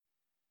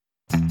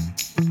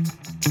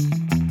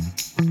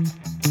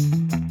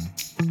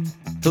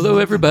Hello,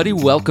 everybody.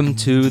 Welcome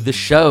to the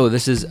show.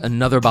 This is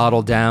Another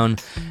Bottle Down,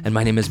 and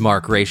my name is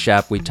Mark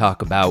Rayshap. We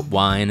talk about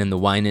wine and the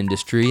wine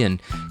industry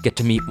and get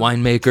to meet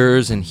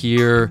winemakers and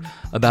hear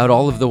about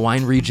all of the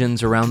wine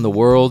regions around the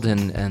world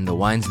and the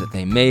wines that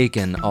they make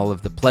and all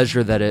of the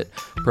pleasure that it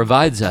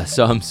provides us.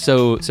 So I'm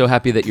so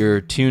happy that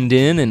you're tuned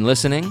in and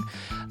listening.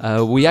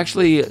 We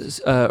actually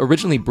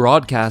originally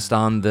broadcast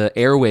on the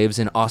airwaves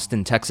in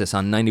Austin, Texas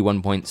on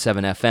 91.7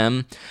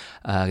 FM.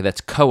 That's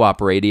Co-op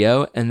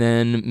Radio, and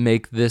then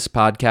make this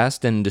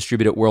podcast and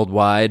distribute it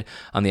worldwide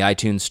on the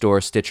iTunes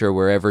Store, Stitcher,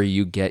 wherever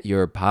you get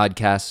your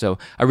podcasts. So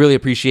I really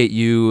appreciate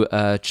you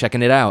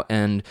checking it out,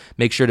 and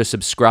make sure to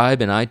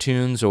subscribe in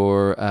iTunes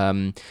or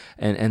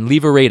and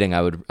leave a rating.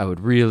 I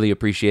would really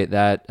appreciate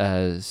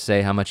that.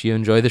 Say how much you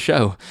enjoy the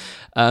show.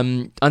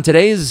 On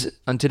today's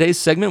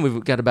segment,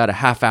 we've got about a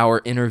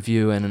half-hour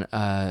interview,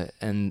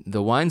 and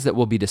the wines that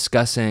we'll be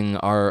discussing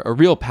are a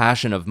real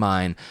passion of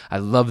mine. I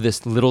love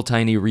this little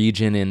tiny region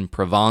in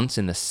Provence,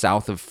 in the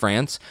south of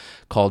France,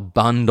 called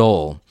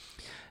Bandol.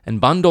 And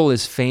Bandol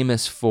is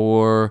famous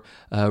for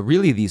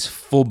really these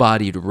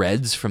full-bodied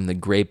reds from the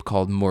grape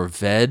called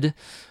Mourvedre,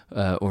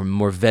 or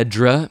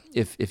Mourvedre,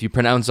 if you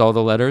pronounce all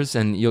the letters,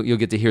 and you'll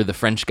get to hear the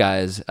French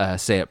guys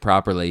say it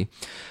properly.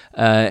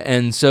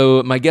 And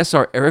so my guests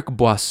are Eric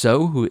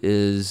Boisseaux, who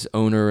is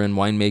owner and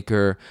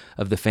winemaker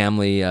of the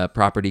family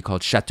property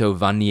called Chateau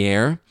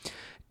Vannières.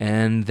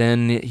 And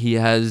then he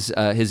has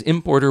his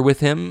importer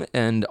with him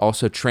and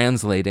also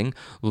translating,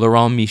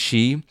 Laurent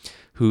Michit,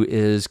 who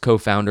is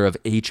co-founder of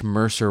H.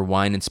 Mercer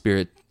Wine and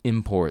Spirit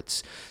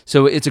Imports.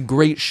 So it's a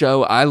great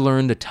show. I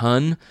learned a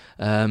ton.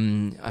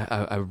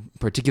 I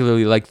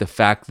particularly like the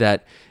fact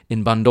that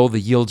in Bandol, the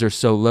yields are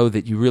so low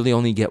that you really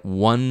only get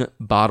one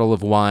bottle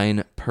of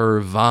wine per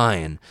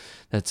vine.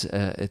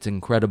 It's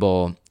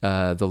incredible,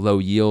 the low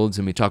yields,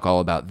 and we talk all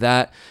about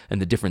that,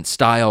 and the different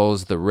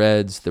styles, the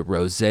reds, the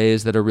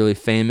rosés that are really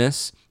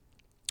famous,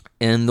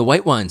 and the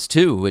white wines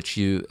too, which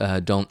you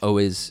don't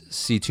always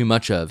see too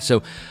much of.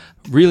 So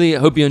really, I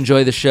hope you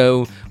enjoy the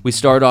show. We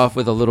start off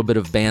with a little bit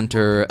of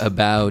banter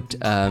about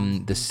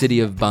the city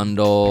of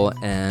Bandol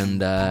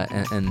and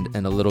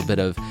a little bit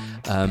of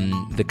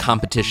the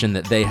competition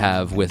that they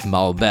have with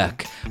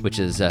Malbec, which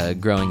is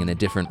growing in a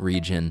different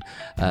region.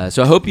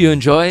 So I hope you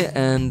enjoy,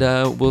 and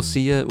we'll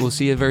see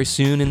you very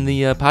soon in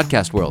the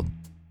podcast world.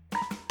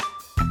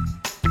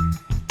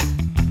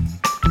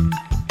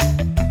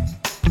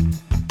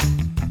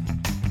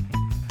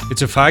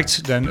 It's a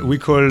fact. Then we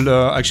call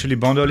actually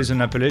Bandol is an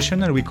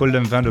appellation, and we call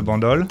them vins de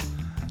Bandol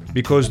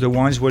because the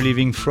wines were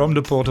leaving from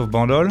the port of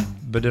Bandol,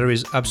 but there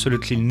is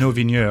absolutely no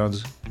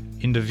vineyards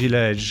in the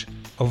village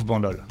of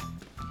Bandol.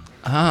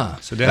 Ah,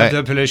 so they have the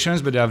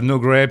appellations, but they have no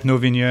grape, no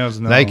vineyards.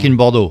 No. Like in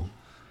Bordeaux,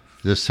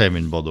 the same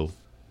in Bordeaux.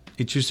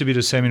 It used to be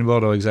the same in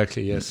Bordeaux,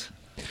 exactly. Yes.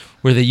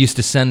 Where they used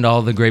to send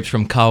all the grapes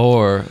from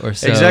Cahors or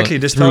so exactly.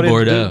 They through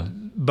Bordeaux.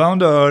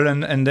 Bandol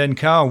and then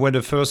Cahors were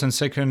the first and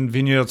second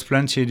vineyards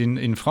planted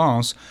in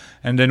France.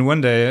 And then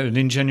one day, an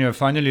engineer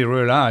finally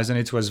realized, and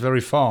it was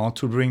very far,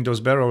 to bring those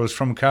barrels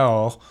from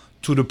Cahors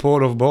to the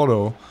port of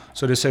Bordeaux.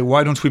 So they say,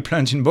 why don't we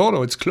plant in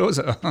Bordeaux? It's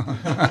closer.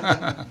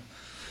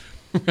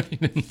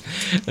 Right.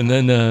 And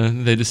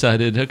then they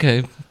decided,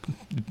 okay,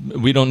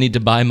 we don't need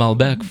to buy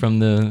Malbec from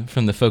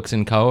the folks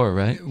in Cahors,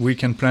 right? We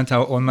can plant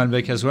our own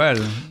Malbec as well.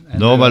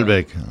 No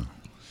Malbec.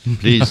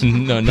 Please,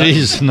 no,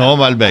 please, no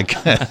Malbec.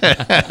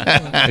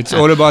 It's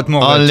all about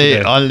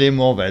Mourvedre. Only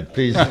Mourvedre,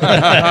 please.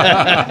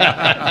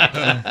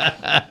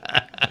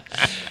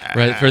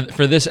 Right,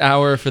 for this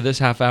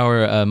half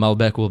hour,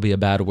 Malbec will be a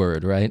bad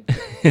word, right?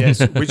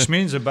 Yes, which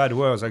means a bad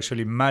word.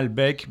 Actually,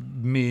 Malbec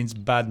means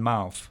bad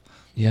mouth,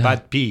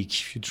 bad peak,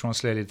 if you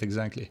translate it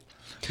exactly.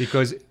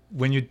 Because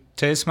when you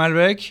taste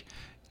Malbec,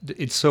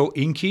 it's so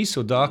inky,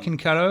 so dark in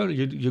color.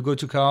 You go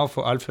to Cahors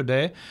for half a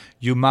day,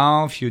 your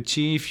mouth, your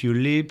teeth, your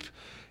lip,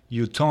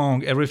 your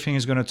tongue, everything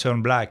is going to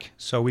turn black.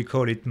 So we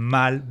call it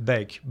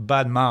Malbec,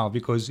 bad mouth,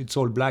 because it's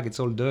all black, it's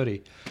all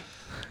dirty.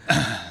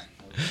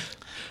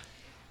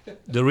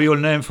 The real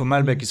name for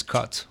Malbec is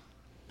Cot.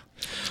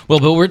 Well,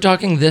 but we're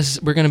going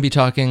to be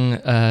talking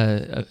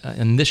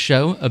in this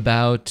show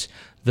about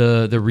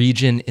the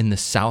region in the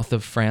south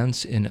of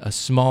France, in a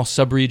small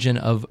subregion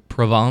of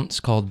Provence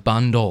called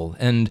Bandol.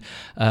 And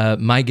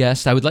my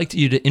guest, I would like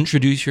you to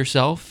introduce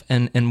yourself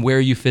and where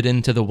you fit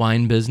into the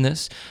wine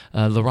business.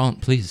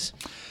 Laurent, please.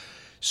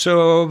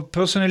 So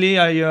personally,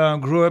 I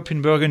grew up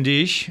in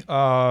Burgundy.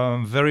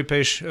 Very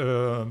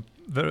passion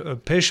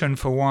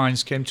for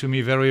wines came to me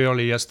very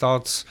early.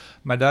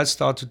 My dad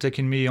started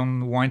taking me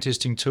on wine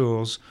tasting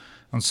tours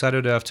on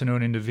Saturday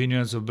afternoon in the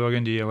vineyards of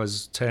Burgundy. I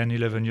was 10,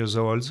 11 years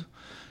old.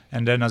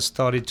 And then I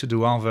started to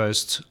do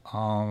harvest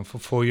for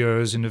 4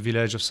 years in the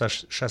village of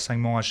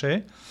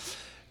Chassagne-Montrachet.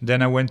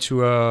 Then I went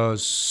to a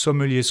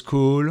sommelier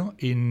school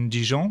in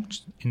Dijon,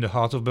 in the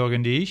heart of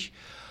Burgundy.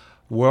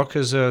 Worked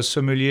as a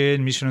sommelier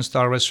in Michelin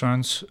star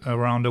restaurants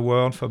around the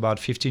world for about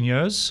 15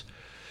 years.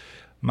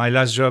 My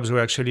last jobs were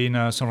actually in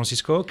San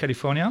Francisco,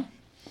 California.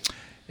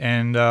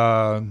 And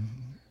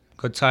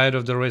got tired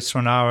of the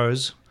restaurant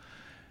hours,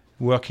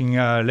 working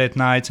late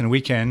nights and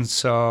weekends.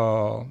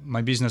 So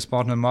my business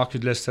partner, Mark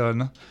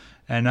Udleston,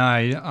 and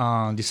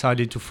I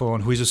decided to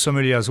form, who is a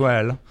sommelier as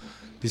well,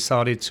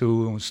 decided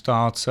to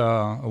start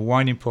a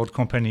wine import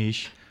company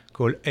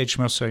called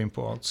Mercer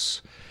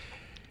Imports.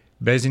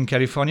 Based in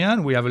California,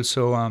 and we have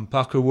also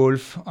Parker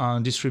Wolf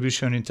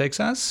distribution in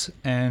Texas.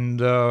 And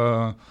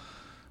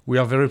we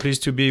are very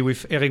pleased to be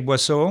with Eric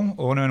Boisseaux,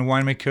 owner and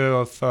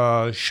winemaker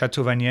of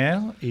Chateau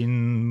Vannières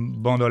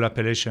in Bandol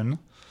appellation.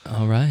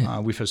 All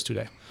right. With us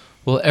today.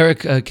 Well,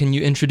 Eric, can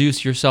you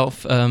introduce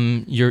yourself?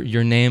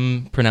 Your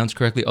name pronounced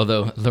correctly,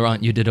 although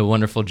Laurent, you did a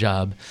wonderful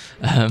job.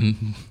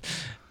 En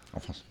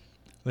France.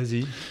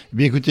 Vas-y.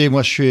 Bien écoutez,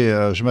 moi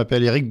je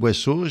m'appelle Eric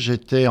Boisseaux,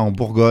 j'étais en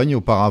Bourgogne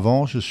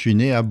auparavant, je suis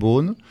né à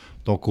Beaune,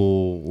 donc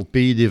au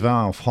pays des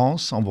vins en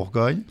France, en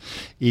Bourgogne.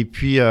 Et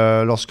puis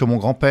lorsque mon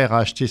grand-père a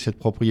acheté cette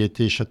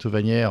propriété Château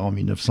Vannières en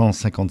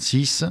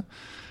 1956,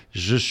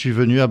 je suis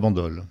venu à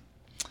Bandol.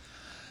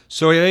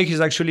 So Eric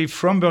is actually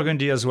from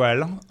Burgundy as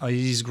well.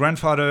 His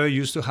grandfather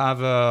used to have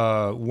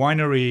a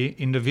winery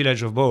in the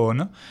village of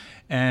Beaune,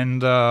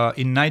 and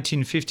in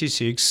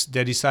 1956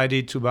 they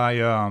decided to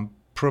buy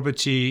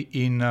property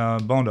in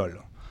Bandol.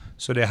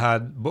 So they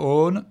had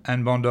Beaune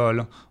and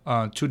Bandol,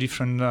 two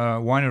different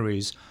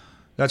wineries.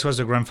 That was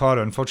the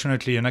grandfather.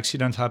 Unfortunately, an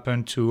accident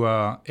happened to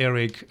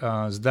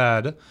Eric's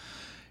dad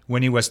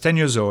when he was 10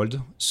 years old.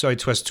 So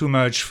it was too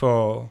much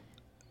for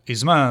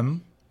his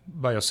mom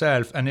by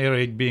herself and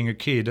Eric being a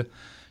kid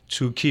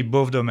to keep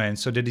both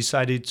domains. So they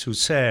decided to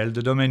sell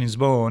the domain in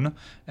Beaune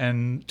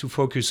and to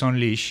focus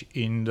only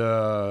in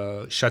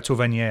the Chateau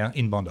Vannières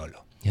in Bandol.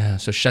 Yeah,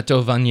 so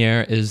Chateau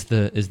Vannières is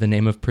the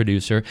name of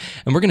producer.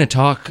 And we're going to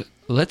talk,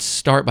 let's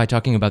start by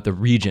talking about the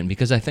region,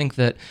 because I think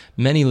that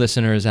many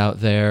listeners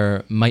out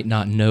there might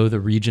not know the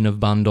region of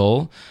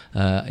Bandol.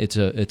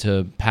 It's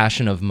a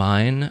passion of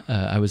mine.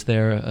 I was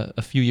there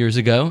a few years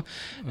ago.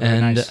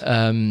 Very nice.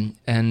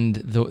 And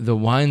the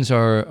wines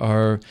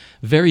are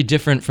very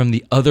different from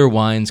the other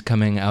wines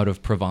coming out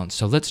of Provence.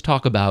 So let's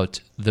talk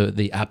about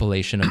the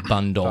appellation of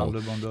Bandol. Parle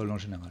de Bandol en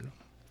général.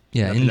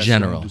 Yeah, in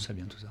general. D'où ça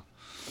vient tout ça.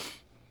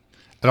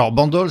 Alors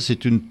Bandol,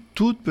 c'est une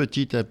toute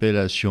petite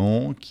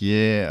appellation qui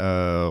est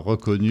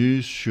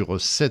reconnue sur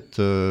 7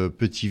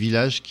 petits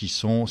villages qui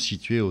sont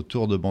situés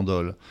autour de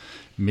Bandol.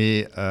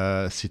 Mais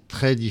c'est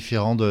très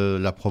différent de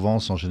la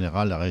Provence en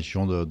général, la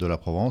région de la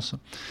Provence.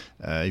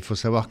 Il faut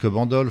savoir que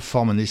Bandol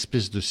forme une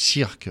espèce de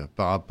cirque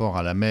par rapport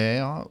à la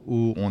mer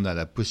où on a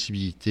la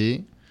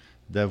possibilité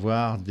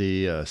d'avoir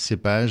des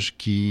cépages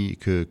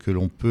que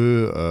l'on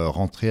peut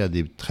rentrer à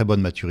des très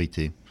bonnes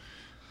maturités.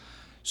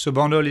 So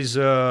Bandol is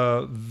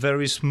a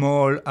very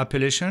small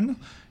appellation.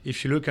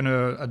 If you look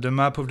at the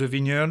map of the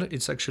vineyard,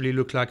 it's actually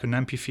look like an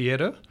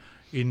amphitheater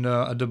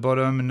at the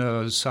bottom in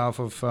the south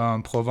of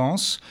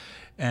Provence.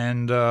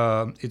 And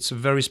it's a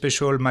very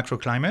special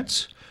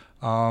macroclimate.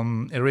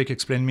 Eric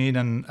explained me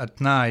that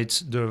at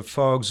night the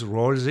fogs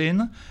rolls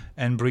in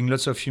and bring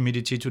lots of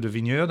humidity to the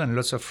vineyard and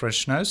lots of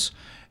freshness.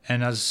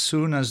 And as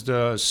soon as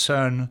the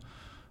sun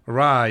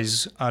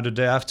rise the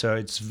day after,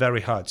 it's very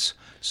hot.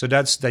 So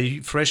that's the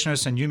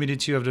freshness and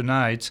humidity of the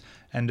night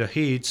and the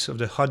heat of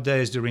the hot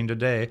days during the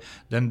day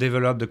then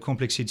develop the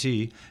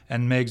complexity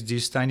and makes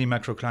these tiny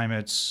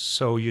macroclimates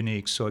so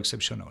unique, so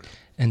exceptional.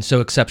 And so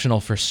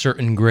exceptional for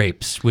certain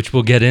grapes, which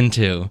we'll get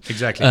into.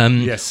 Exactly,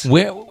 yes.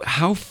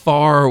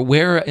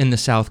 Where in the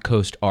South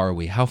Coast are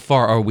we? How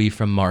far are we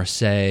from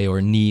Marseille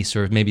or Nice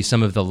or maybe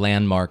some of the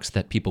landmarks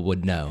that people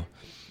would know?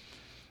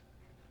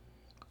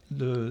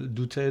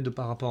 D'où t'es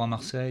par rapport à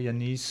Marseille, à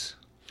Nice?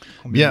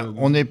 Bien,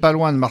 on n'est pas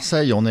loin de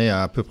Marseille, on est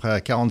à peu près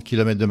à 40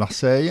 km de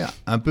Marseille,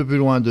 un peu plus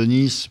loin de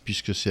Nice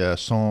puisque c'est à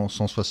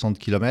 160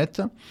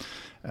 km.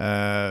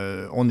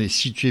 On est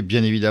situé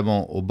bien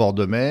évidemment au bord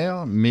de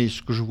mer, mais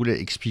ce que je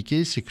voulais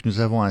expliquer, c'est que nous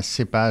avons un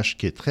cépage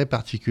qui est très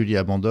particulier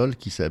à Bandol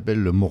qui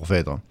s'appelle le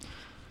Mourvedre.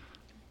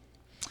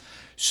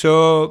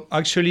 So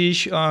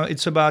actually,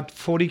 it's about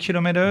 40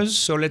 kilometers.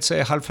 So let's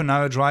say half an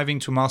hour driving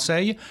to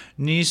Marseille.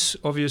 Nice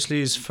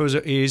obviously is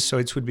further east, so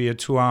it would be a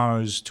 2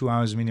 hours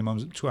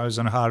minimum, 2 hours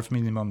and a half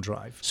minimum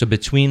drive. So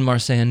between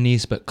Marseille and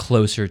Nice, but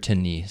closer to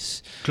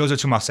Nice. Closer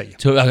to Marseille.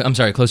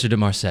 Closer to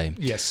Marseille.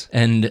 Yes.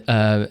 And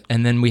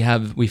then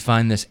we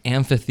find this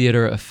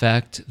amphitheater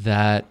effect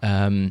that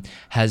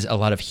has a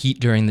lot of heat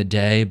during the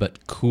day,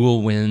 but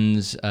cool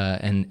winds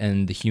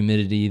and the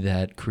humidity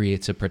that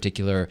creates a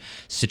particular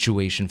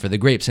situation for the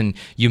grapes. And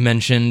you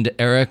mentioned,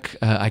 Eric,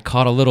 I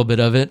caught a little bit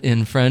of it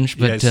in French,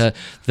 but yes.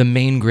 The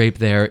main grape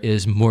there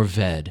is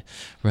Mourvedre,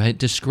 right?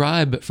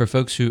 Describe, for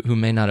folks who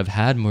may not have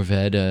had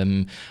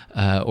Mourvedre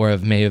or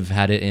may have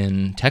had it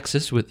in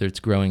Texas, where it's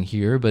growing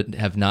here, but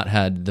have not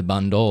had the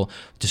Bandol,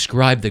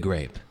 describe the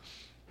grape.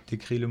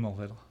 Décris le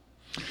Mourvedre.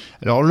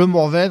 Alors le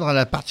Mourvedre a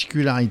la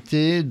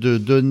particularité de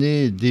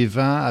donner des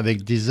vins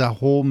avec des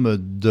arômes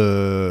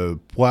de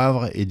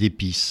poivre et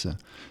d'épices.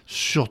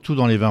 surtout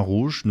dans les vins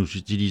rouges. Nous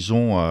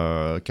utilisons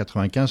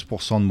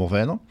 95% de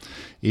Mourvedre.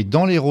 Et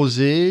dans les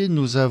rosés,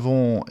 nous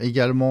avons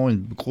également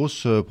une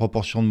grosse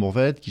proportion de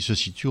Mourvedre qui se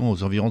situe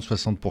aux environs de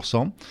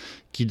 60%,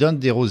 qui donne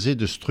des rosés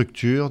de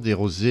structure, des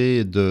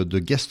rosés de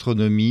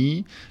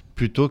gastronomie,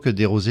 plutôt que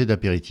des rosés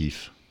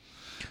d'apéritif.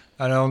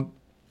 Alors,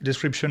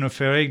 description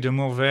of Eric, the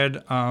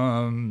Mourvedre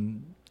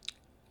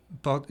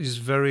part is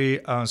very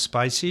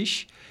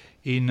spicy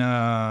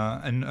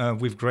and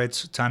with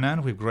great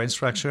tannin, with great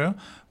structure,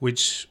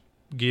 which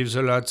gives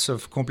a lot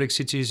of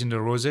complexities in the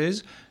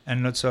roses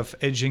and lots of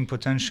aging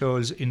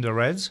potentials in the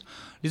reds.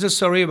 Little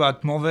story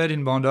about Mourvedre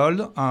in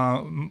Bandol.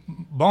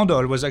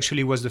 Bandol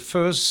was the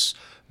first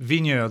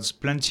vineyards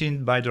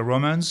planted by the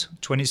Romans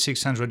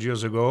 2,600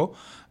 years ago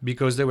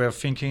because they were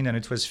thinking that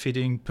it was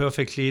fitting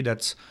perfectly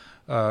that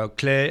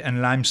clay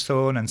and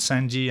limestone and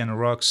sandy and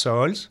rock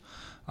soils.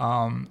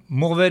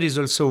 Mourvedre is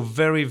also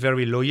very,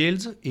 very low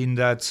yield in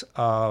that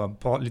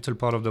little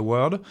part of the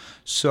world.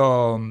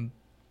 So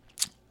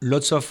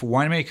lots of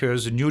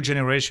winemakers, the new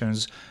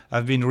generations,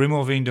 have been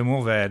removing the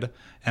Mourvedre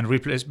and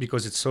replace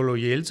because it's so low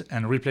yield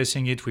and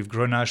replacing it with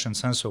Grenache and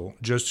Cinsault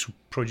just to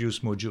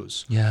produce more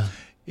juice. Yeah.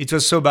 It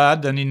was so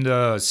bad that in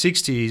the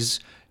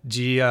 60s,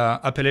 the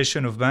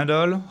appellation of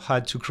Bandol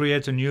had to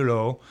create a new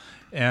law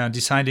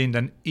deciding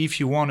that if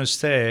you want to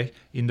stay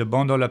in the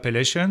Bandol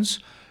appellations,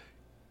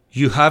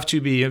 you have to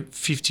be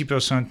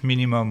 50%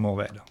 minimum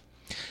Mourvedre.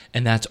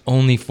 And that's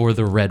only for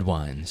the red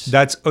wines.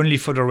 That's only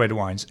for the red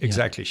wines,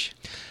 exactly.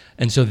 Yeah.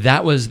 And so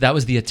that was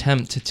the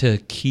attempt to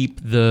keep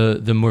the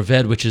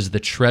Mourvedre, which is the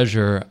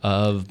treasure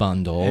of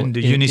Bandol, and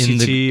the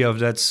unicity of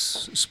that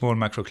small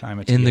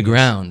microclimate in the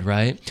ground,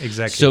 right?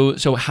 Exactly.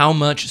 So how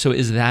much? So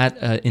is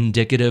that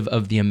indicative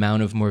of the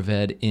amount of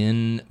Mourvedre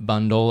in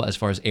Bandol as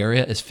far as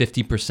area? Is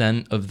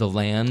 50% of the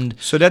land?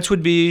 So that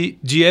would be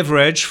the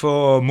average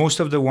for most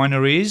of the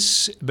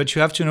wineries. But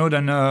you have to know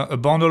that a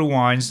Bandol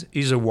wines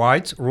is a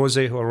white,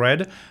 rosé or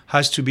red,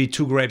 has to be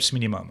 2 grapes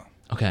minimum.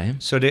 Okay.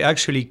 So they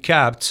actually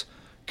capped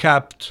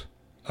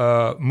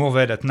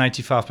Mourvedre at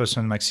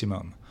 95%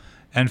 maximum.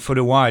 And for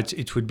the white,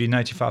 it would be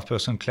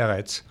 95%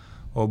 Claret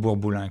or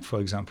Bourboulingue, for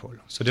example.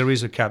 So there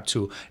is a cap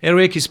too.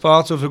 Eric is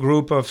part of a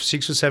group of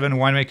 6 or 7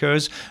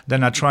 winemakers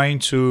that are trying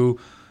to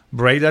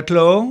break that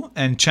law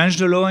and change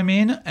the law,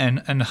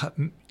 and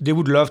they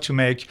would love to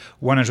make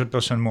 100%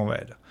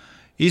 Mourvedre.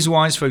 His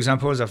wines, for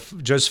example, are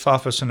just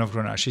 5% of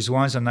Grenache. His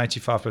wines are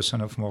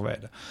 95% of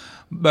Mourvedre.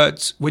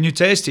 But when you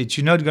taste it,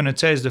 you're not going to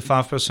taste the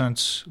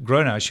 5%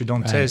 Grenache. You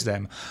don't taste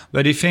them.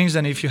 But he thinks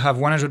that if you have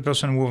 100%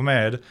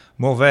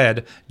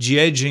 Mourvedre, the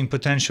aging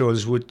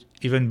potentials would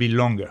even be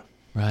longer.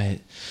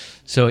 Right.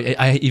 So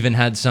I even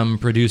had some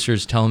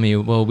producers tell me,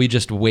 well, we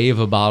just wave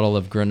a bottle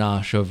of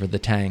Grenache over the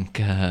tank,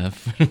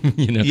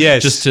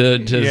 just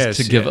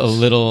to give a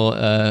little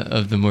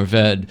of the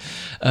Mourvedre.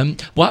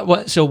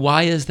 So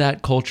why is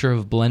that culture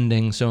of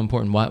blending so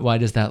important? Why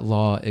does that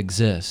law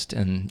exist?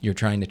 And you're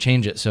trying to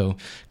change it, so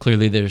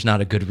clearly there's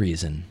not a good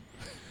reason.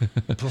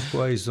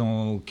 Pourquoi ils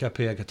ont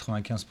capé à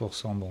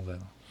 95%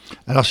 Mourvedre?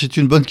 Alors c'est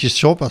une bonne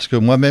question parce que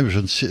moi-même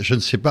je ne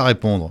sais pas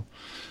répondre.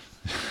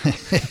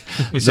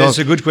 It's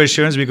a good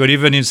question because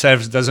even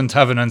himself doesn't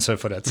have an answer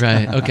for that.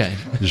 Right, okay.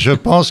 Je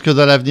pense que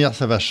dans l'avenir,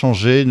 ça va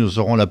changer. Nous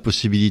aurons la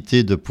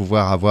possibilité de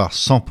pouvoir avoir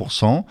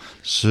 100%.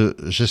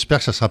 J'espère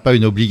que ça ne sera pas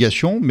une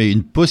obligation, mais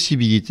une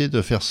possibilité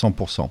de faire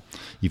 100%.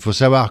 Il faut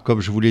savoir,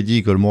 comme je vous l'ai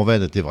dit, que le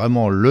Mourvedre était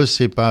vraiment le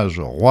cépage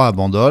roi à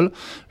Bandol.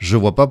 Je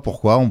ne vois pas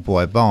pourquoi on ne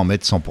pourrait pas en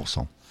mettre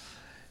 100%.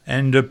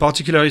 And the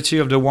particularity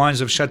of the wines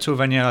of Chateau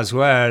Vannières as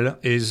well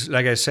is,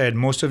 like I said,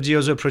 most of the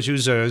other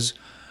producers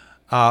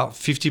are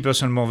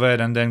 50%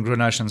 Mourvedre and then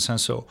Grenache and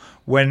Cinsault.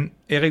 When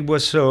Eric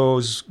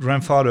Boisseaux's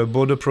grandfather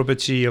bought the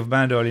property of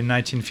Bandol in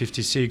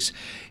 1956,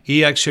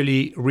 he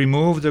actually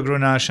removed the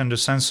Grenache and the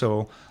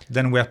Cinsault,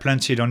 then were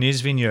planted on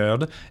his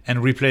vineyard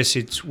and replaced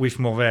it with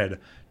Mourvedre,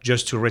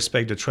 just to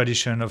respect the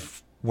tradition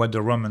of what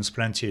the Romans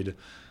planted.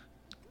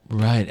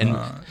 Right, and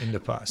in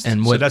the past,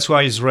 and so that's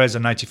why his reds are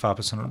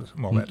 95%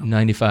 Mourvedre.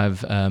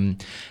 95,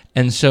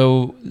 and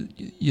so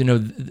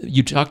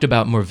you talked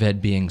about Mourvedre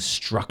being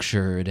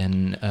structured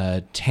and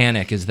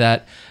tannic. Is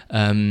that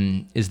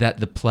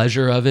the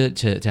pleasure of it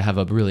to have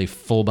a really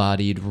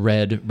full-bodied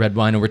red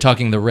wine? And we're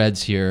talking the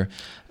reds here.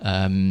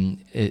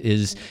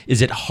 Is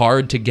it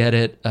hard to get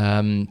it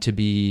to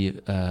be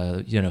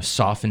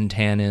softened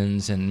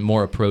tannins and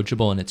more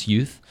approachable in its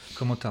youth?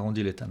 Comment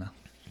t'arrondis les tanins?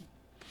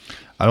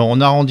 Alors,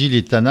 on arrondit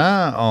les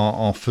tanins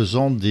en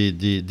faisant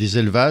des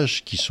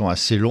élevages qui sont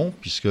assez longs,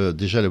 puisque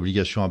déjà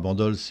l'obligation à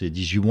Bandol, c'est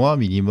 18 mois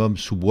minimum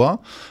sous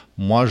bois.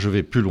 Moi, je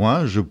vais plus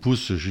loin, je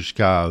pousse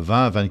jusqu'à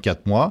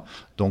 20-24 mois.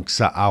 Donc,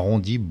 ça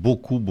arrondit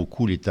beaucoup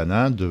les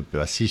tanins de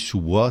passer sous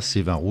bois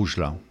ces vins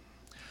rouges-là.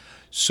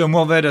 So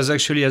Mourvedre is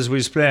actually, as we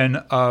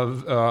explained,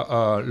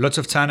 lots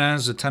of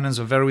tannins. The tannins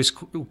are very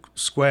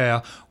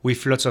square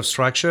with lots of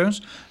structures.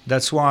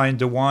 That's why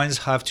the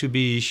wines have to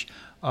be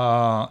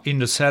in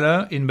the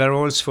cellar, in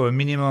barrels, for a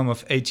minimum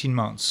of 18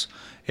 months.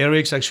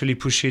 Eric's actually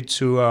pushed it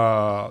to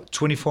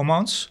 24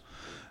 months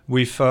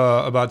with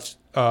about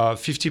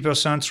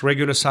 50%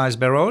 regular size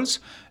barrels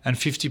and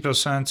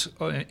 50%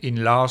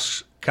 in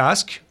large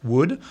cask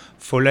wood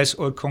for less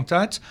oil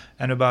content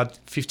and about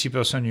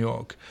 50% New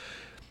York.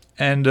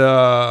 And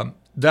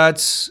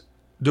that's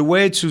the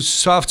way to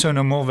soften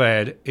a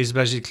Mourvedre is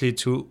basically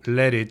to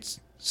let it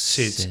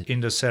sit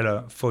in the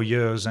cellar for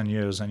years and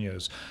years and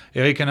years.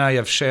 Eric and I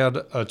have shared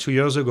 2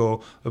 years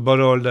ago a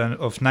bottle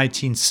of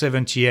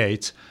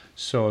 1978,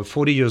 so a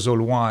 40 years old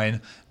wine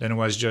that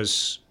was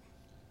just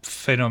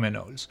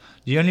phenomenal.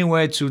 The only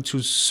way to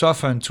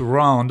soften, to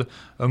round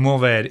a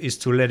Mourvedre is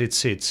to let it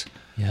sit.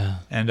 Yeah.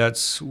 And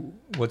that's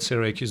what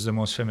Eric is the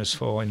most famous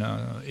for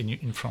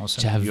in France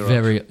To and have Europe.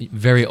 very,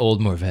 very old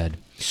Mourvedre.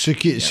 Ce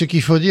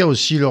qu'il faut dire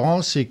aussi,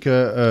 Laurent, c'est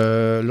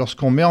que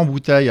lorsqu'on met en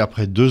bouteille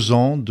après 2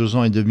 ans, 2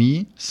 ans et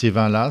demi, ces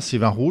vins-là, ces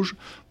vins rouges,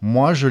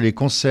 moi, je les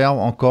conserve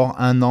encore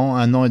 1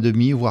 an et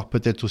demi, voire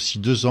peut-être aussi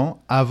 2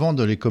 ans avant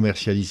de les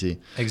commercialiser.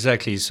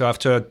 Exactly. So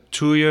after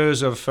 2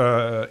 years of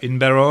in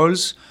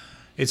barrels,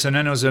 it's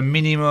another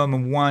minimum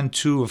of 1,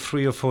 2, or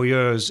 3 or 4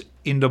 years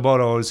in the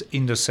bottles,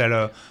 in the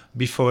cellar,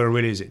 before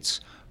we release it.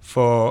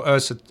 For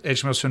us at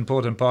H. Mercer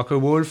Imports and Parker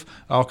Wolf,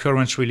 our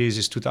current release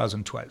is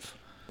 2012.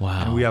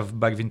 Wow. And we have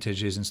back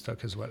vintages in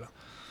stock as well.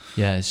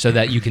 Yeah, so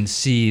that you can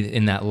see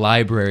in that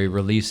library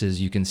releases,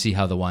 you can see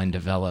how the wine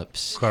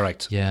develops.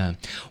 Correct. Yeah.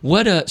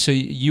 So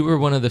you were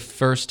one of the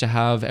first to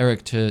have,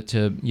 Eric, to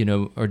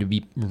or to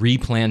be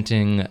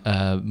replanting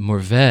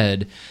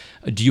Mourvedre.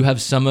 Do you have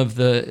some of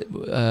the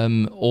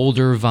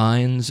older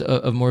vines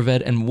of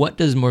Mourvedre? And what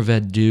does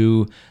Mourvedre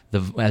do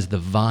as the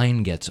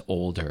vine gets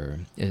older?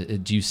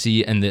 Do you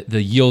see, and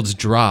the yields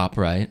drop,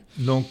 right?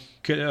 Donc,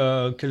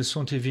 quelles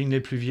sont tes vignes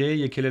les plus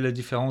vieilles et quelle est la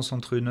différence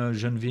entre une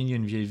jeune vigne et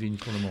une vieille vigne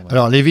pour le Mourvedre?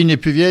 Alors, les vignes les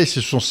plus vieilles,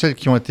 ce sont celles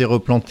qui ont été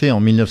replantées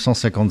en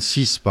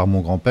 1956 par mon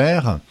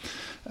grand-père.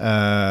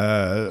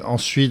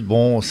 Ensuite,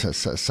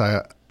 ça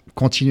a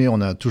continué,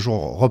 on a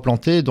toujours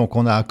replanté, donc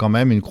on a quand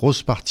même une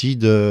grosse partie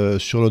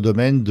sur le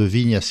domaine de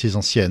vignes assez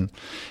anciennes.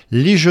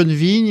 Les jeunes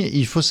vignes,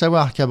 il faut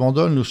savoir qu'à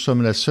Bandol, nous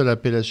sommes la seule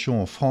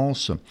appellation en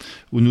France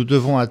où nous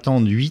devons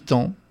attendre 8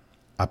 ans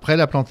après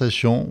la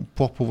plantation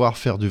pour pouvoir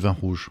faire du vin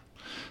rouge.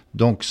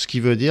 Donc, ce qui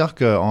veut dire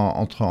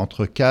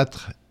qu'entre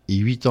 4 et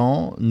 8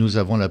 ans, nous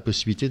avons la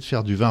possibilité de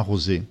faire du vin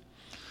rosé.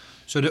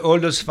 So the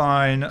oldest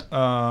vine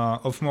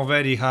of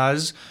Mourvedre he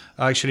has,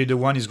 actually the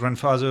one his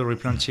grandfather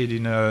replanted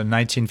in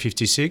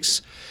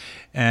 1956.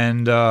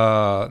 And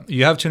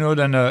you have to know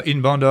that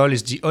in Bandol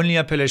is the only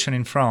appellation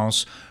in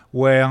France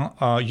where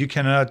you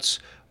cannot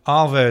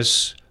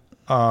harvest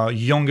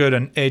younger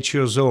than 8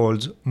 years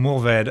old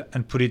Mourvedre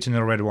and put it in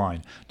a red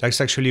wine. That's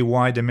actually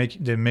why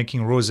they're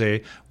making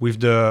rosé with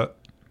the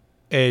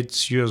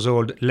 8 years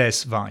old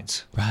less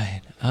vines.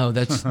 Right. Oh,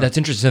 that's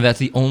interesting. So that's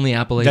the only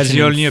appellation. That's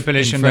the only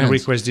appellation that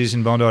France. requests this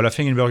in Bandol. I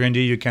think in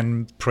Burgundy you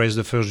can press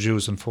the first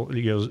juice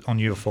on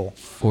year 4.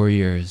 4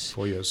 years.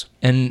 4 years.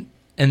 And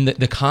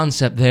the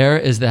concept there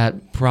is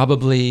that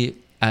probably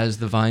as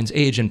the vines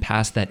age and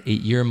past that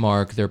 8-year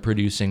mark, they're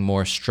producing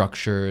more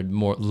structured,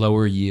 more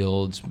lower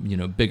yields,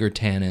 bigger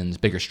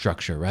tannins, bigger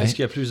structure, right? Est-ce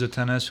qu'il y a plus de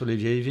tanins sur les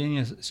vieilles vignes?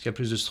 Est-ce qu'il y a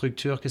plus de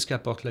structure? Qu'est-ce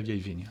qu'apporte la vieille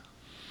vigne?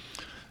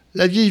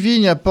 La vieille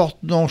vigne apporte,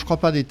 non, je ne crois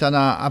pas des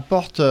tanins,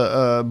 apporte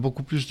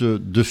beaucoup plus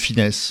de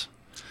finesse.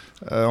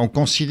 On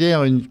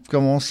considère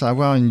commence à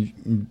avoir une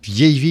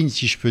vieille vigne,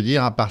 si je peux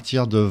dire, à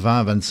partir de 20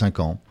 à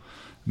 25 ans.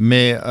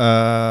 Mais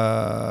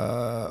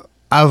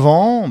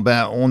avant,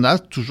 on a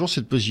toujours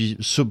cette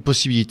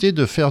possibilité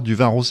de faire du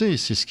vin rosé.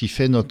 C'est ce qui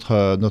fait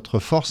notre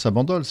force à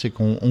Bandol, c'est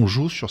qu'on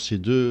joue sur ces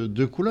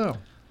deux couleurs.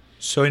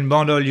 So in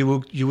Bandol,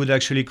 you would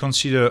actually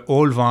consider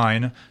old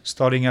vine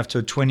starting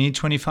after 20,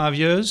 25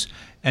 years,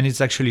 and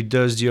it actually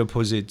does the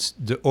opposite.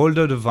 The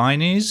older the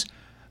vine is,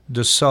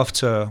 the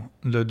softer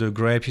the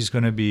grape is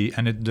going to be,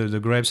 and the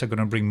grapes are going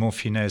to bring more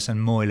finesse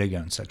and more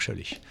elegance,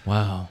 actually.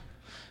 Wow,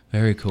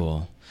 very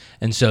cool.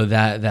 And so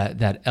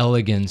that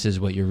elegance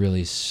is what you're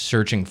really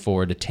searching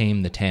for to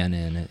tame the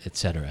tannin,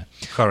 etc.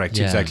 Correct,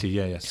 Yeah. exactly,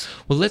 yes.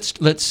 Well,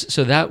 let's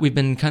so that we've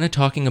been kind of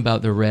talking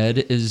about the red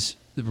is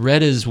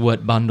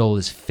what Bandol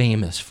is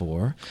famous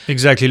for.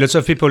 Exactly. Lots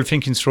of people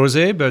think it's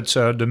rosé, but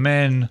the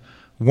main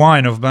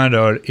wine of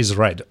Bandol is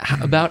red.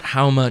 About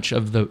how much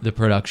of the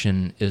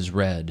production is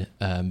red?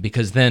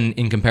 Because then,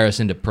 in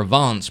comparison to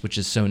Provence, which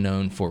is so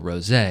known for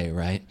rosé,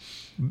 right?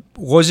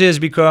 Rosé has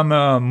become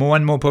more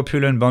and more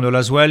popular in Bandol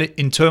as well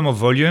in terms of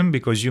volume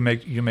because you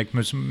make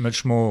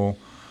much more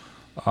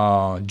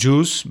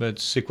juice. But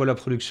c'est quoi la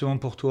production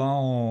pour toi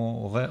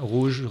en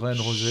rouge, red,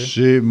 rosé?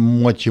 C'est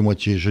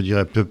moitié-moitié, je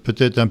dirais.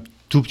 Peut-être un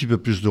tout petit peu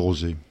plus de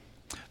rosé.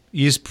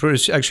 He's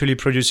actually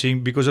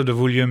producing, because of the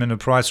volume and the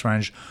price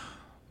range,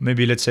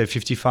 maybe let's say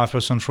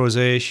 55%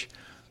 rosé,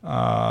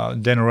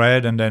 then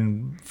red, and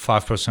then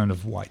 5%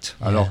 of white.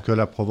 Alors que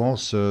la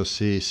Provence,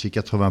 c'est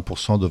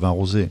 80% de vin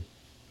rosé.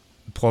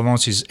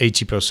 Provence is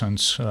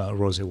 80%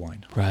 rosé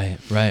wine.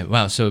 Right.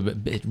 Wow. So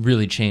it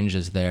really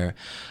changes there.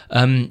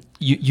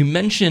 You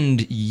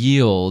mentioned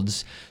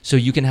yields, so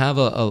you can have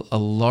a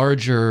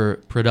larger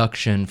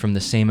production from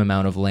the same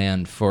amount of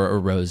land for a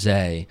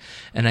rosé.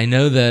 And I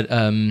know that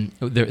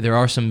there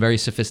are some very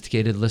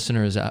sophisticated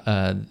listeners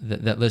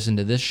that listen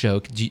to this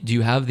show. Do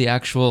you have the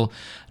actual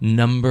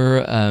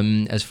number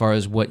as far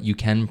as what you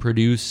can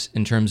produce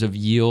in terms of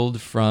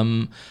yield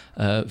from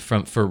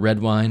for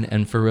red wine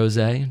and for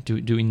rosé?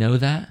 Do we know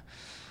that?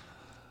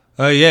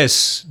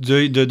 Yes,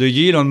 the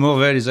yield on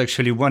Mourvedre is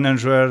actually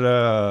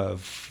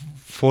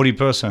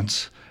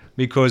 140%,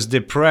 because they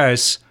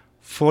press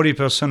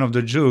 40% of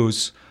the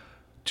juice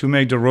to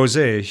make the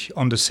rosé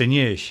on the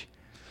saignée,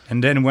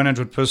 and then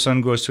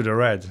 100% goes to the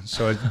red.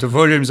 So the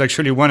volume is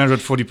actually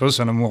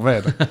 140% of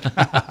Mourvedre.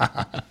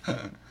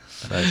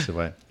 Ouais, c'est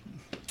vrai.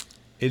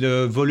 Et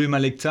le volume à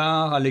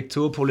l'hectare, à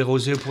l'hecto, pour les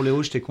rosés ou pour les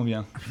rouges, c'était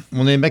combien?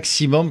 On est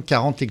maximum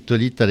 40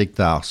 hectolitres à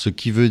l'hectare, ce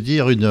qui veut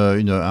dire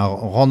un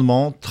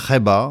rendement très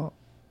bas,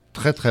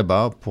 très très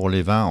bas pour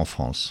les vins en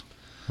France.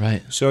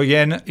 Right. So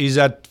again, is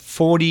at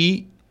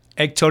 40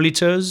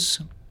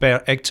 hectoliters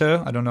per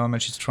hectare. I don't know how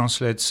much it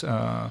translates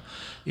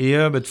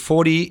here, but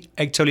 40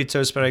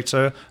 hectoliters per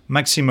hectare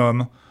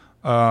maximum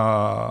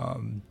for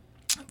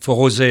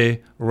rosé,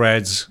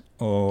 reds,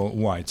 or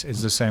white.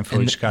 It's the same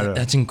for each color.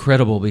 That's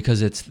incredible,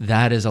 because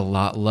that is a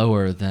lot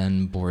lower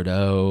than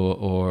Bordeaux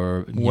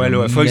or...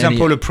 For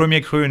example, a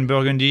premier cru in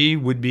Burgundy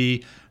would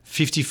be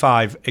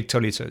 55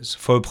 hectoliters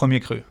for a premier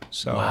cru.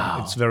 So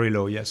It's very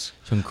low, yes.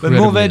 So but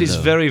Mourvedre is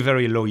very,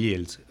 very low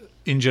yield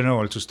in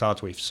general to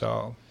start with.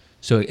 So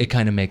it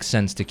kind of makes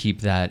sense to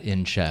keep that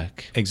in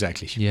check.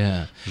 Exactly.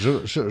 Yeah.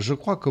 Je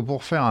crois que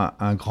pour faire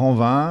un grand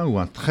vin ou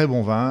un très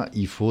bon vin,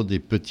 il faut des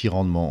petits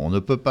rendements. On ne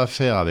peut pas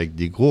faire avec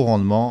des gros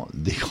rendements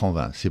des grands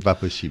vins. C'est pas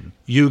possible.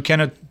 You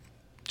cannot,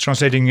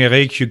 translating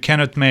Eric, you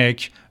cannot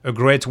make a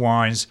great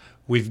wines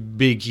with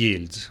big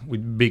yields, with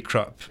big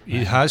crop.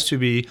 It has to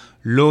be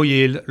low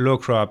yield, low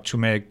crop to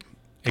make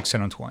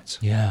excellent wines.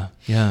 Yeah.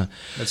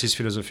 That's his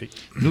philosophy.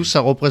 Nous, ça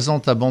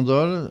représente à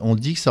Bandol, on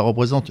dit que ça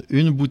représente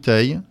une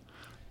bouteille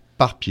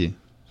par pied.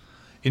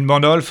 In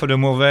Bandol, for the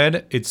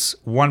Mourvedre, it's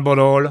one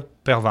bottle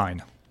per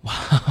vine.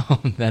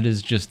 Wow, that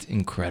is just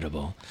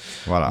incredible.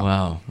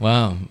 Voilà.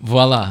 Wow.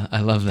 Voila,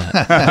 I love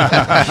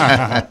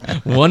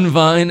that. One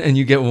vine and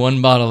you get one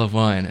bottle of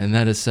wine, and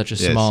that is such a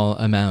small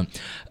amount.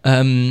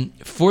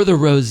 For the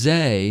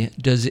rosé,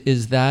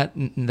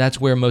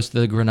 that's where most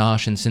of the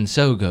Grenache and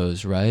Cinsault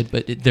goes, right?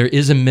 But there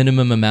is a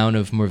minimum amount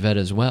of Mourvedre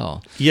as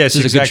well. Yes,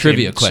 this is exactly. a good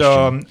trivia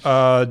question.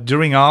 So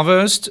during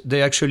harvest,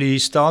 they actually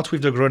start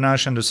with the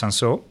Grenache and the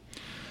Cinsault.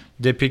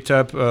 They picked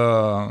up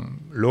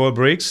lower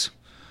bricks.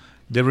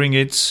 They bring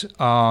it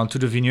to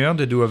the vineyard.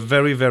 They do a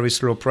very, very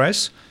slow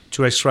press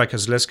to extract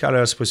as less color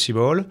as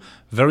possible.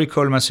 Very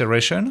cold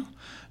maceration.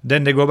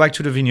 Then they go back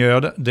to the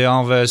vineyard. They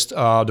harvest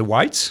the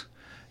whites,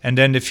 and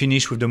then they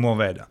finish with the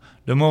Mourvedre.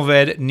 The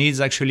Mourvedre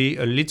needs actually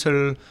a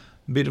little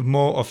bit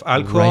more of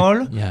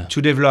alcohol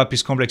to develop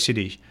its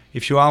complexity.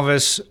 If you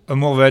harvest a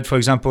Mourvedre, for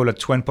example, at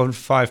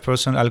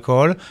 12.5%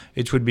 alcohol,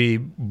 it would be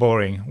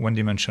boring,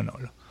 one-dimensional.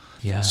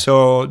 Yeah.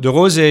 So the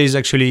rosé is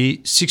actually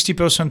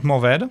 60%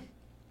 Mourvedre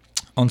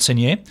on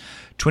saignée,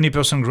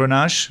 20%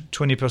 Grenache,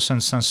 20%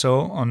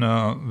 Cinsault on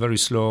a very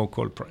slow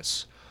cold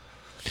press.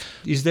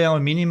 Is there a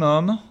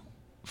minimum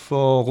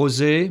for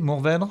rosé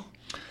Mourvedre?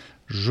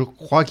 Je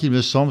crois qu'il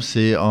me semble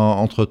c'est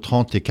entre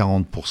 30 et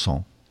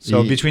 40%.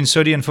 So between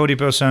 30 and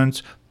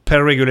 40%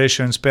 per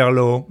regulations, per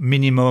law,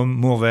 minimum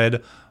Mourvedre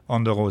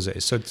on the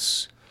rosé. So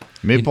it's...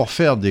 Mais pour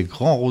faire des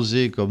grands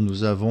rosés comme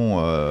nous avons,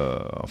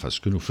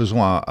 ce que nous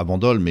faisons à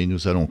Bandol, mais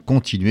nous allons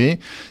continuer,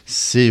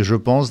 c'est, je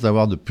pense,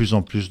 d'avoir de plus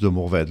en plus de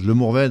Mourvedre. Le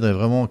Mourvedre est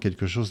vraiment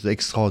quelque chose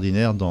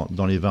d'extraordinaire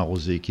dans les vins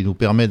rosés, qui nous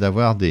permet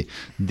d'avoir des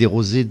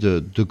rosés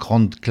de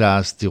grande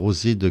classe, des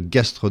rosés de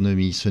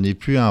gastronomie. Ce n'est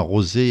plus un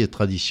rosé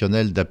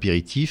traditionnel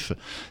d'apéritif,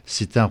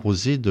 c'est un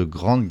rosé de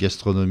grande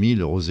gastronomie,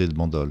 le rosé de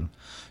Bandol.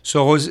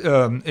 So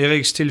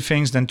Eric still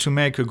thinks that to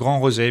make a grand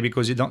rosé,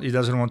 because he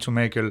doesn't want to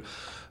make a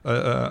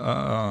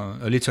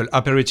little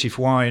aperitif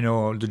wine,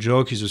 or the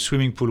joke is a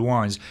swimming pool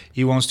wines.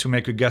 He wants to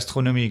make a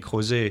gastronomic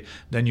rosé.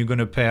 Then you're going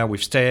to pair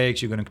with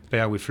steaks, you're going to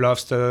pair with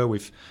lobster,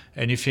 with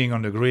anything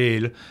on the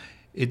grill.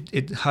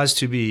 It has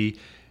to be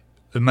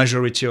a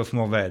majority of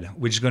Mourvedre,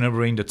 which is going to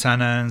bring the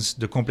tannins,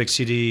 the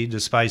complexity,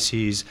 the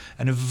spices,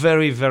 and a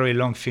very, very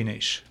long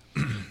finish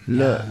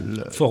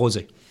for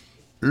rosé.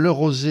 Le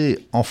rosé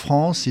en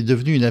France est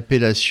devenu une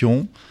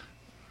appellation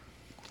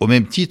au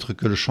même titre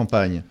que le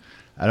champagne.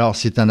 Alors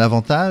c'est un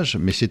avantage,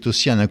 mais c'est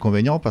aussi un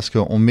inconvénient parce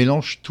qu'on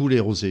mélange tous les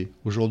rosés.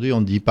 Aujourd'hui,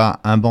 on ne dit pas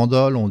un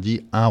Bandol, on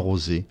dit un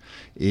rosé.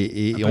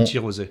 Petit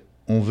rosé.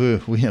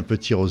 Un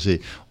petit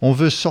rosé. On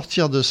veut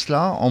sortir de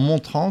cela en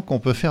montrant qu'on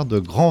peut faire de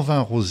grands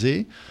vins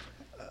rosés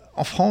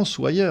en France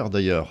ou ailleurs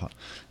d'ailleurs.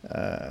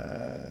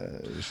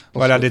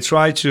 Voilà, they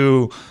try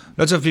to...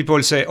 Lots of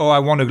people say, oh, I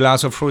want a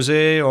glass of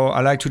rosé, or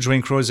I like to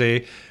drink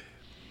rosé.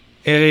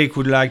 Eric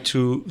would like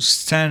to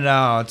stand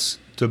out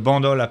the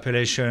Bandol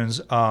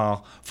appellations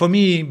are... For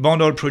me,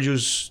 Bandol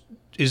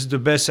is the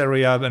best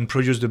area and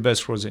produce the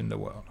best rosé in the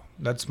world.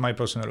 That's my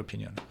personal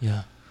opinion.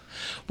 Yeah.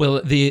 Well,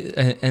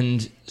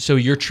 and so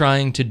you're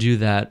trying to do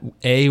that,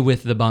 A,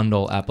 with the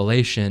Bandol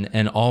appellation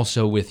and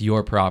also with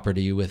your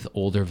property, with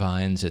older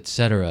vines,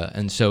 etc.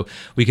 And so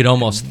we could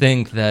almost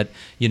think that,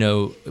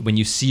 when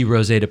you see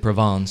Rosé de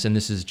Provence, and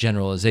this is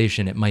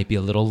generalization, it might be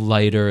a little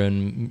lighter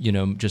and,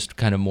 just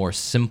kind of more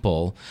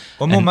simple.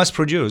 Or more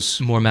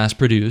mass-produced. More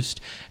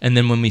mass-produced. And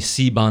then when we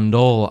see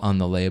Bandol on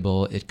the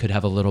label, it could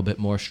have a little bit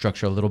more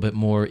structure, a little bit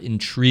more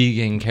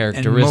intriguing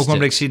characteristics. And more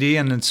complexity,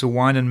 and it's a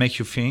wine that makes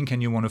you think,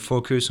 and you want to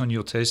focus on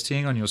your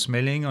tasting, on your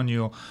smelling, on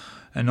your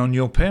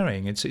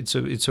pairing.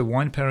 It's a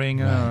wine pairing.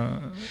 Right.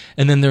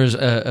 And then there's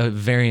a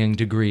varying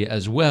degree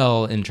as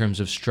well in terms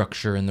of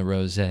structure in the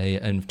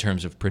rosé, in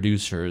terms of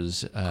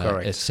producers,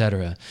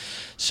 etc.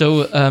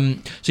 So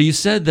you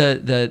said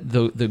that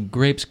the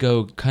grapes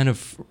go kind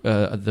of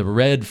the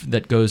red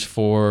that goes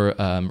for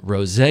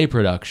rosé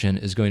production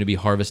is going to be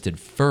harvested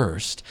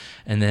first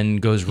and then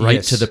goes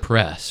right to the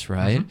press,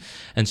 right? Mm-hmm.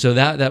 And so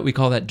that we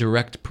call that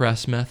direct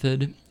press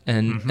method.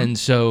 And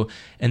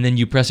then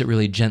you press it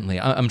really gently.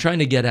 I'm trying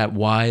to get at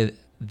why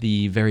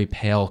the very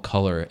pale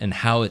color and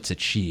how it's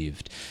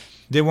achieved.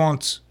 They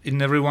want,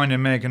 in every wine they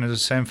make, and it's the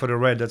same for the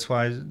red, that's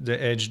why they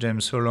age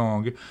them so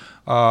long,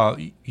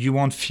 you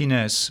want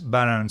finesse,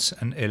 balance,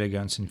 and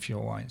elegance in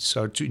your wine.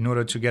 So in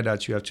order to get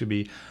that, you have to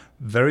be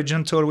very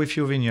gentle with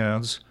your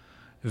vineyards,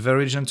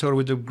 very gentle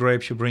with the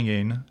grape you bring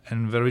in,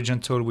 and very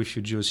gentle with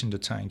your juice in the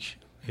tank.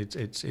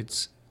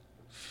 It's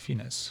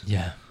finesse.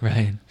 Yeah,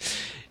 right.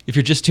 If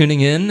you're just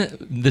tuning in,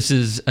 this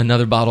is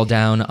Another Bottle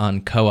Down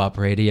on Co-op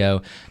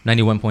Radio,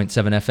 91.7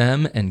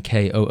 FM and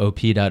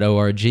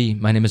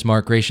koop.org. My name is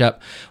Mark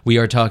Rayshap. We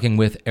are talking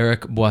with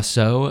Eric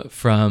Boisseaux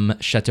from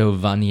Chateau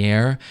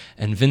Vannières.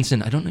 And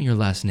Vincent, I don't know your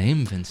last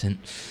name, Vincent.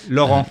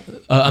 Laurent.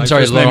 I'm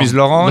sorry, First name is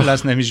Laurent,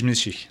 last name is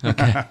Michit.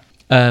 Okay.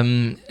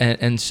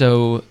 And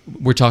so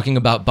we're talking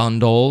about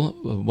Bandol,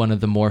 one of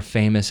the more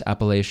famous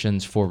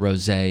appellations for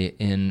rosé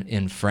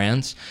in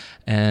France,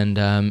 and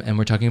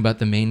we're talking about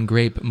the main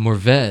grape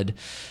Mourvedre.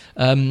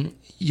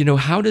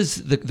 How does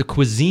the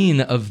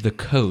cuisine of the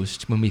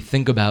coast, when we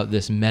think about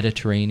this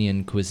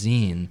Mediterranean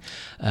cuisine,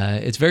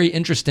 it's very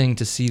interesting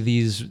to see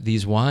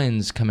these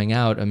wines coming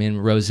out. I mean,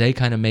 rosé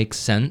kind of makes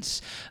sense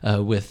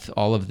with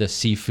all of the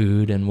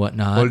seafood and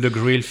whatnot, all the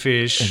grilled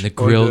fish, and the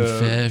grilled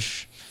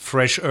fish,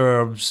 fresh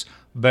herbs.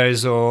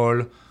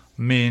 Basil,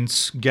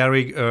 mints,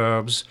 garlic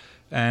herbs,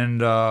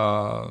 and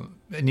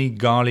any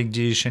garlic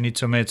dish, any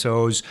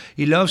tomatoes.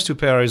 He loves to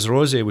pair his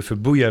rosé with a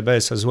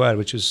bouillabaisse as well,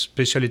 which is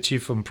specialty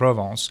from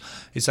Provence.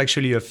 It's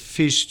actually a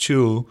fish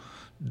stew.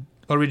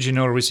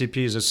 Original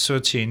recipe is a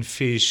 13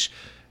 fish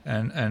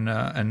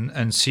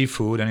and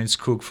seafood, and it's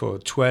cooked for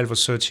 12 or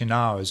 13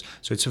 hours.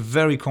 So it's a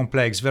very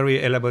complex,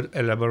 very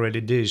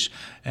elaborated dish,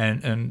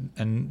 and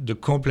the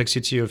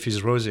complexity of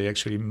his rosé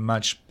actually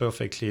matched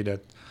perfectly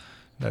that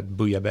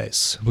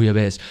bouillabaisse.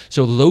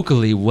 So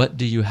locally, what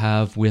do you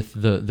have with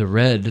the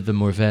red, the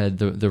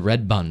Mourvedre, the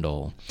red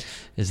Bandol?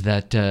 Is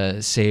that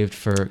saved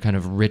for kind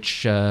of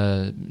rich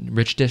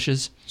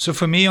dishes? So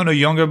for me, on a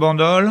younger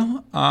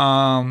Bandol,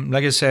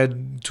 like I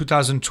said,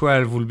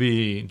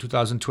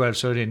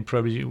 2012-13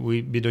 probably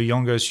will be the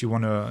youngest you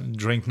want to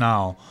drink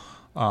now.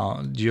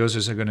 The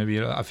others are going to be,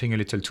 I think, a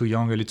little too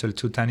young, a little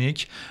too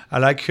tannic. I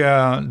like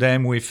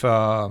them with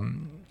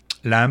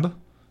lamb.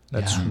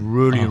 That's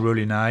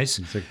really nice.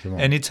 Exactement.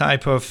 Any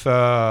type of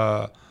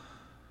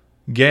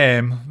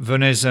game,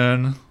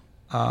 venison,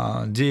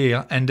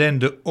 deer, and then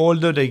the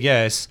older they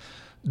get,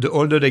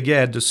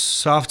 the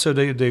softer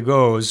they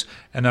goes.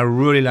 And I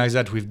really like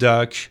that with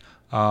duck,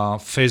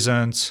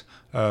 pheasant,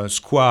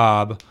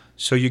 squab.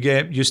 So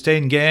you stay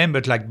in game,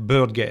 but like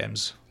bird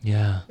games.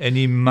 Yeah.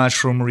 Any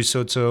mushroom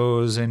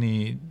risottos,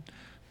 any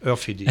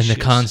earthy dishes. And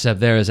the concept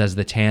there is, as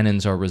the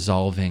tannins are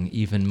resolving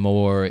even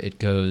more, it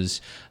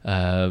goes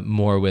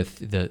more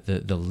with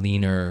the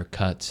leaner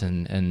cuts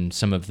and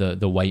some of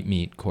the white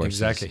meat courses.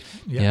 Exactly.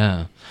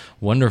 Yeah.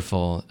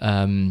 Wonderful.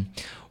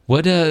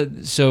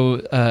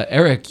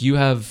 Eric, you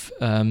have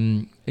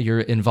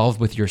you're involved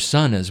with your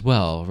son as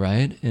well,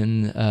 right?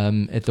 In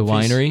at the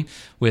winery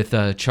with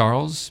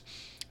Charles,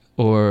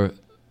 or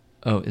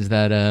is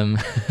that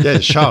Yeah,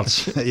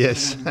 Charles.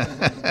 Yes.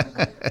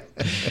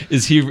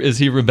 Is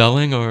he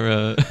rebelling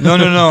or?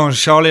 No.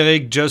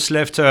 Charles-Eric just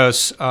left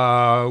us.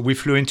 We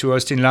flew into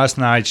Austin last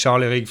night.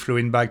 Charles-Eric flew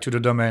in back to the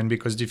domain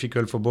because it's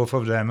difficult for both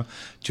of them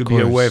to be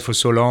away for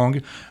so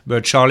long.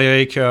 But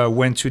Charles-Eric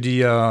went to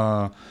the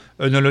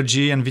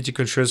Œnology and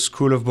Viticulture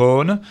School of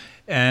Beaune,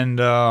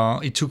 and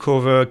he took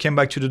over, came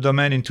back to the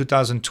domain in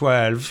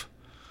 2012.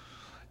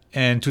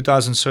 And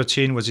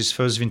 2013 was his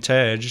first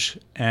vintage,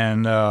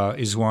 and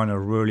his wine are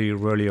really,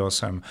 really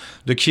awesome.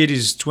 The kid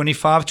is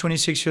 25,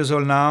 26 years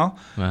old now.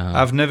 Wow.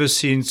 I've never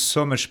seen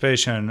so much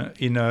passion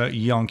in a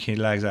young kid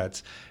like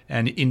that.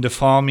 And in the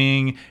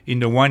farming, in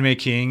the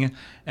winemaking,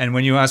 and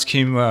when you ask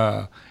him,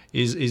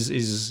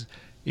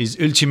 his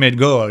ultimate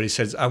goal. He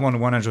says, I want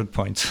 100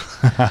 points.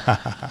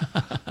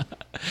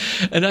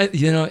 And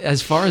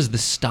as far as the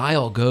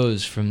style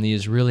goes, from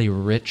these really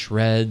rich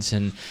reds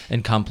and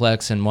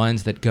complex and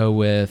wines that go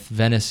with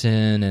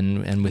venison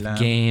and with lamb.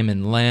 game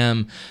and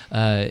lamb,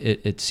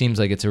 it seems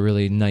like it's a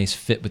really nice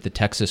fit with the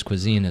Texas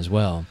cuisine as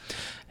well.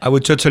 I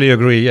would totally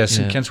agree. Yes,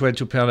 Yeah. I can't wait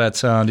to pair that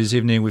this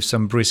evening with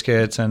some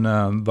brisket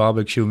and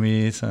barbecue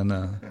meat and.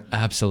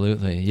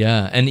 Absolutely,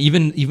 yeah, and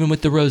even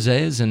with the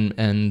rosés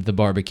and the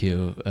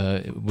barbecue,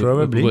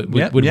 Probably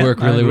would Yeah, work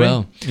I really agree.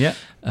 well. Yeah,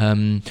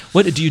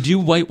 What do you do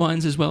white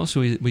wines as well? So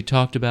we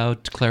talked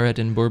about claret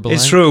and Bourbon.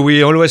 it's true.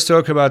 We always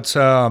talk about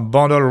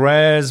Bandol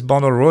Reds,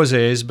 Bandol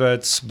Rosés,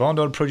 but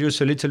Bandol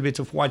produce a little bit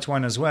of white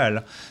wine as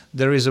well.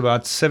 There is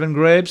about 7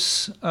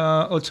 grapes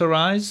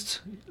authorized.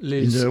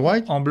 In the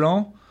white? En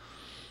blanc.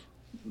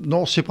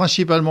 Non, c'est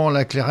principalement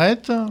la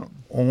clairette.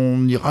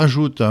 On y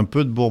rajoute un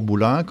peu de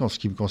bourboulin, en ce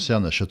qui me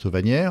concerne, à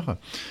Château-Vannières.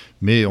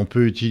 Mais on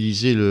peut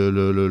utiliser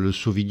le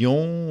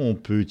Sauvignon, on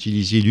peut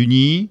utiliser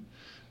l'Uni.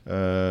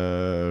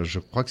 Je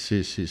crois que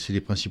c'est les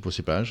principaux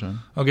cépages. Hein.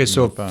 Okay,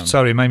 so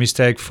sorry, my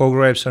mistake. 4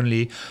 grapes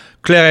only.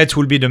 Claret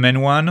will be the main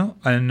one,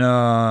 and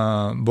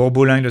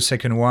Bourboulin the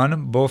second one.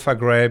 Both are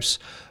grapes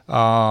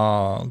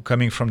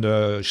coming from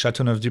the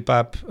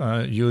Châteauneuf-du-Pape,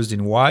 used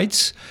in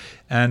whites,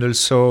 and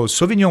also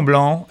Sauvignon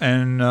Blanc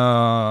and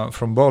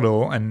from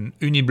Bordeaux, and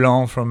Uni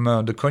Blanc from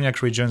the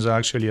Cognac regions are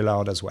actually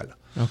allowed as well.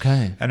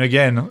 Okay, And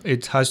again,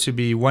 it has to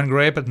be 1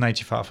 grape at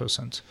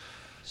 95%.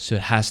 so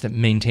it has to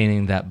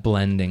maintaining that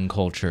blending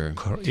culture.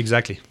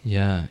 Exactly.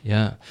 Yeah.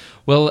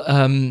 Well,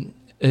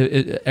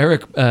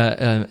 Eric,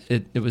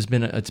 it's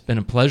been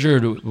a pleasure.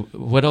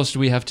 What else do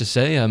we have to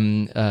say?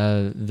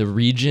 The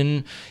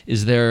region,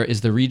 is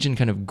the region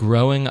kind of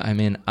growing? I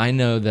mean, I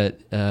know that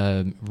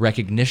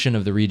recognition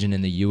of the region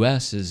in the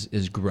U.S.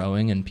 is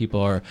growing, and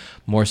people are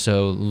more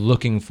so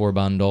looking for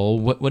Bandol.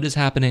 What is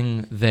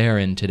happening there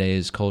in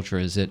today's culture?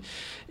 Is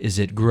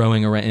it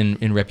growing around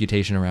in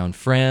reputation around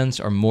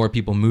France? Are more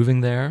people moving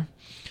there?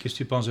 Qu'est-ce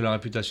que tu penses de la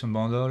réputation de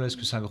Bandol? Est-ce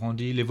que ça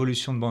grandit?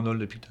 L'évolution de Bandol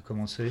depuis que tu as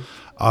commencé?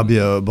 Ah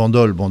bien,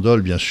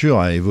 Bandol, bien sûr,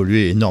 a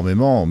évolué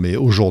énormément, mais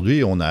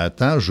aujourd'hui, on a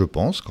atteint, je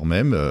pense, quand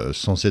même,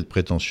 sans être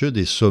prétentieux,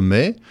 des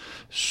sommets,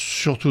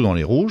 surtout dans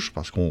les rouges,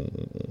 parce qu'on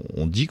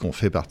dit qu'on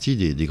fait partie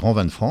des grands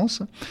vins de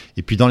France.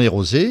 Et puis dans les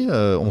rosés,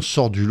 on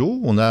sort du lot.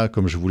 On a,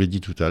 comme je vous l'ai dit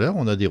tout à l'heure,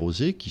 on a des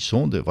rosés qui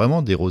sont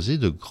vraiment des rosés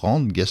de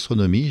grande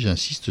gastronomie.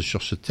 J'insiste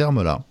sur ce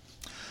terme-là.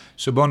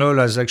 So Bandol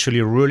has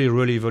actually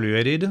really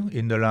evaluated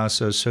in the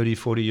last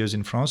 30-40 years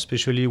in France,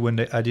 especially when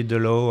they added the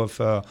law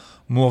of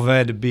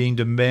Mourvedre being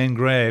the main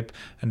grape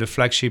and the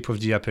flagship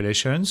of the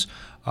appellations.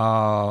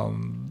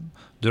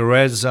 The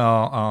reds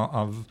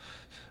are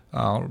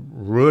are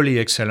really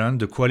excellent.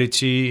 The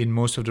quality in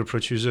most of the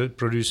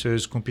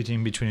producers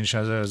competing between each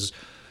other is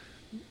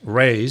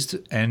raised.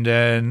 And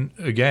then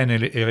again,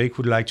 Eric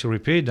would like to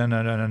repeat,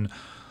 and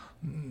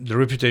the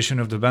reputation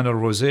of the Bandol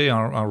Rosé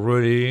are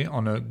really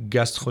on a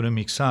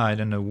gastronomic side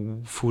and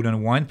a food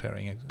and wine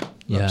pairing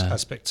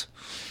aspect.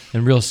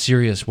 And real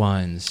serious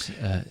wines.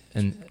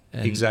 And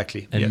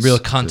exactly. And yes. real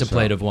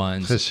contemplative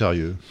wines. Très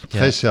sérieux.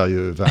 Yeah. Très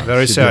sérieux.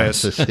 Very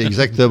serious. C'est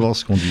exactement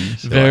ce qu'on dit.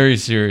 Very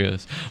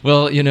serious.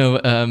 Well,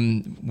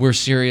 we're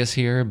serious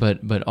here,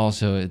 but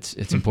also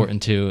it's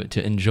important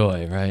to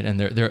enjoy, right?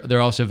 And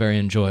they're also very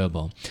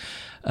enjoyable.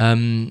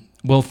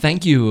 Well,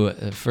 thank you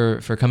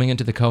for coming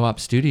into the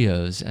Co-op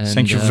Studios. And,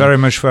 thank you very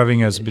much for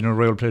having us. It's been a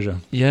real pleasure.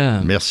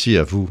 Yeah. Merci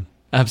à vous.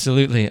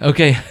 Absolutely.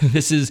 Okay,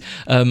 this is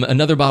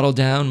Another Bottle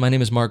Down. My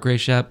name is Marc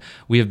Rechap.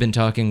 We have been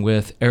talking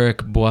with Eric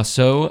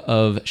Boisseaux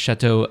of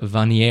Chateau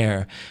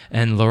Vannières,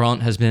 and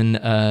Laurent has been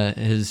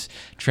his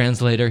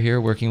translator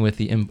here, working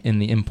with in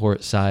the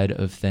import side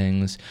of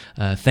things.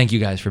 Thank you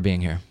guys for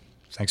being here.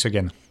 Thanks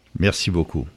again. Merci beaucoup.